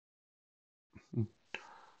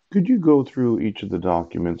Could you go through each of the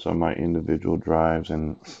documents on my individual drives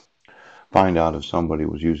and find out if somebody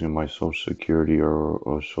was using my social security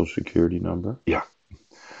or social security number? Yeah.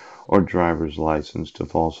 Or driver's license to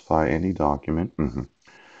falsify any document?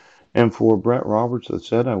 And for Brett Roberts that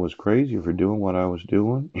said I was crazy for doing what I was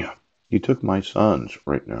doing, Yeah. you took my sons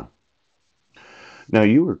right now. Now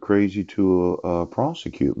you were crazy to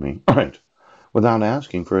prosecute me Right. without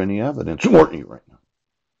asking for any evidence, weren't you right now?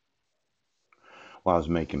 While I was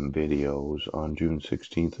making videos on June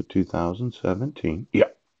 16th of 2017, Yeah.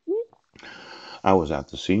 I was at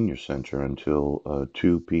the senior center until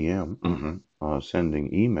 2 p.m. Mm-hmm.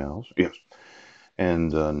 Sending emails, Yes.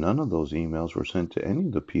 and none of those emails were sent to any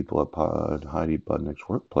of the people at Heidi Budnick's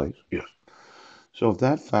workplace. Yes. So if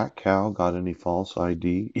that fat cow got any false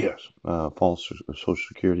ID, Yes. false social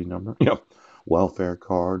security number, Yeah. welfare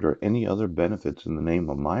card, or any other benefits in the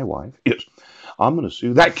name of my wife, Yes. I'm going to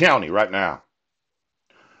sue That county right now.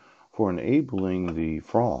 for enabling the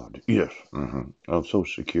fraud Yes. of social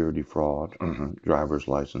security fraud, driver's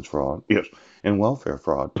license fraud, Yes. and welfare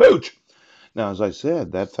fraud. Pooch. Now, as I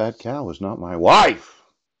said, that fat cow is not my wife.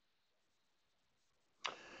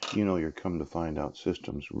 You know, you're come to find out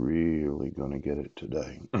system's really going to get it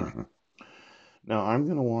today. Now, I'm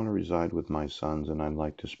going to want to reside with my sons, and I'd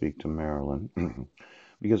like to speak to Marilyn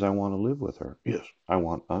because I want to live with her. Yes. I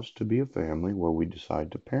want us to be a family where we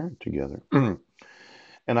decide to parent together.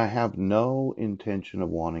 And I have no intention of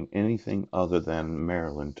wanting anything other than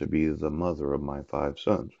Marilyn to be the mother of my 5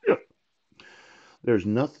 sons. Yes. There's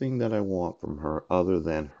nothing that I want from her other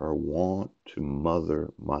than her want to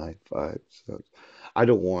mother my 5 sons. I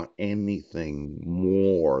don't want anything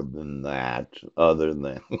more than that other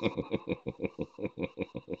than.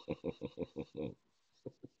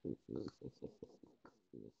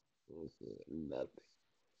 Nothing.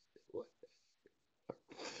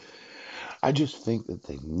 I just think that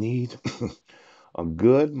they need a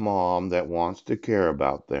good mom that wants to care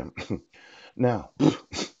about them. Now,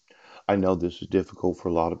 I know this is difficult for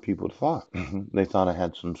a lot of people to thought. They thought I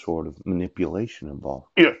had some sort of manipulation involved,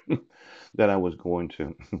 Yes. that I was going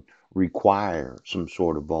to require some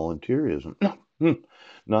sort of volunteerism. No,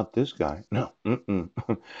 not this guy. No.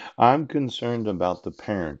 I'm concerned about the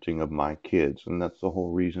parenting of my kids, and that's the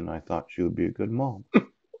whole reason I thought she would be a good mom.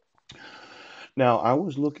 Now, I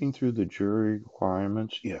was looking through the jury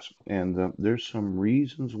requirements, Yes. and there's some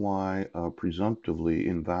reasons why presumptively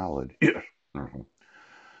invalid. Yes. Mhm.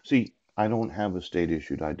 See, I don't have a state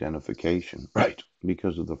issued identification Right.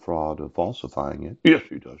 because of the fraud of falsifying it. Yes,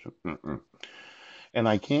 he doesn't. And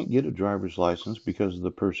I can't get a driver's license because of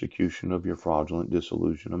the persecution of your fraudulent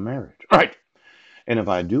dissolution of marriage. Right. And if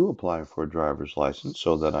I do apply for a driver's license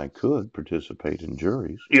so that I could participate in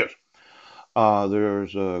juries, Yes.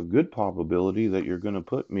 there's a good probability that you're going to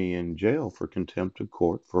put me in jail for contempt of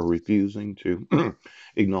court for refusing to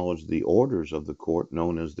acknowledge the orders of the court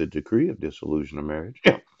known as the decree of dissolution of marriage,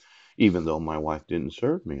 Yeah. even though my wife didn't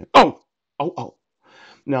serve me. Oh. Oh. Oh.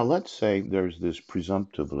 Now, let's say there's this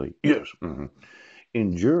presumptively. Yes.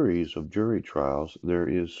 In juries of jury trials, there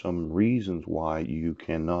is some reasons why you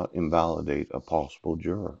cannot invalidate a possible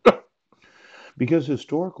juror. Because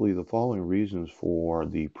historically, the following reasons for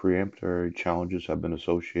the preemptory challenges have been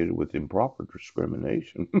associated with improper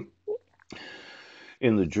discrimination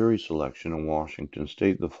in the jury selection in Washington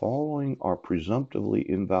state. The following are presumptively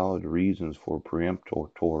invalid reasons for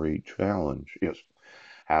preemptory challenge. Yes,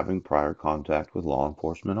 having prior contact with law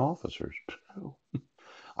enforcement officers.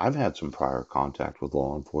 I've had some prior contact with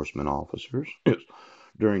law enforcement officers Yes.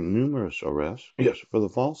 during numerous arrests Yes. for the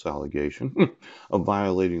false allegation of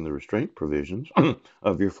violating the restraint provisions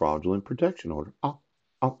of your fraudulent protection order.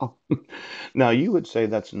 Now, you would say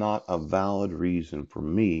that's not a valid reason for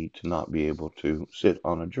me to not be able to sit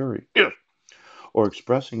on a jury, Yes. or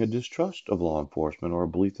expressing a distrust of law enforcement or a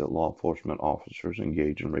belief that law enforcement officers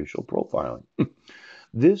engage in racial profiling.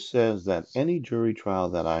 This says that any jury trial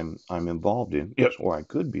that I'm involved in, Yes. or I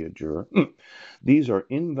could be a juror, these are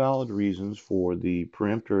invalid reasons for the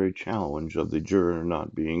peremptory challenge of the juror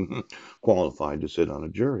not being qualified to sit on a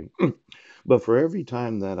jury. But for every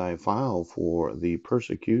time that I file for the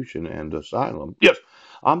persecution and asylum, Yes.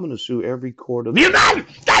 I'm going to sue every court of The United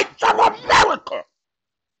States of America.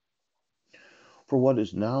 for what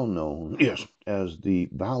is now known Yes. as the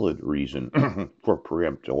valid reason for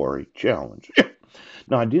peremptory challenge.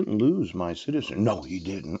 Now, I didn't lose my citizen. No, he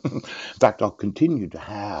didn't. In fact, I'll continue to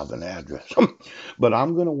have an address. But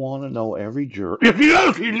I'm going to want to know every juror. If he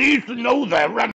does, he needs to know that right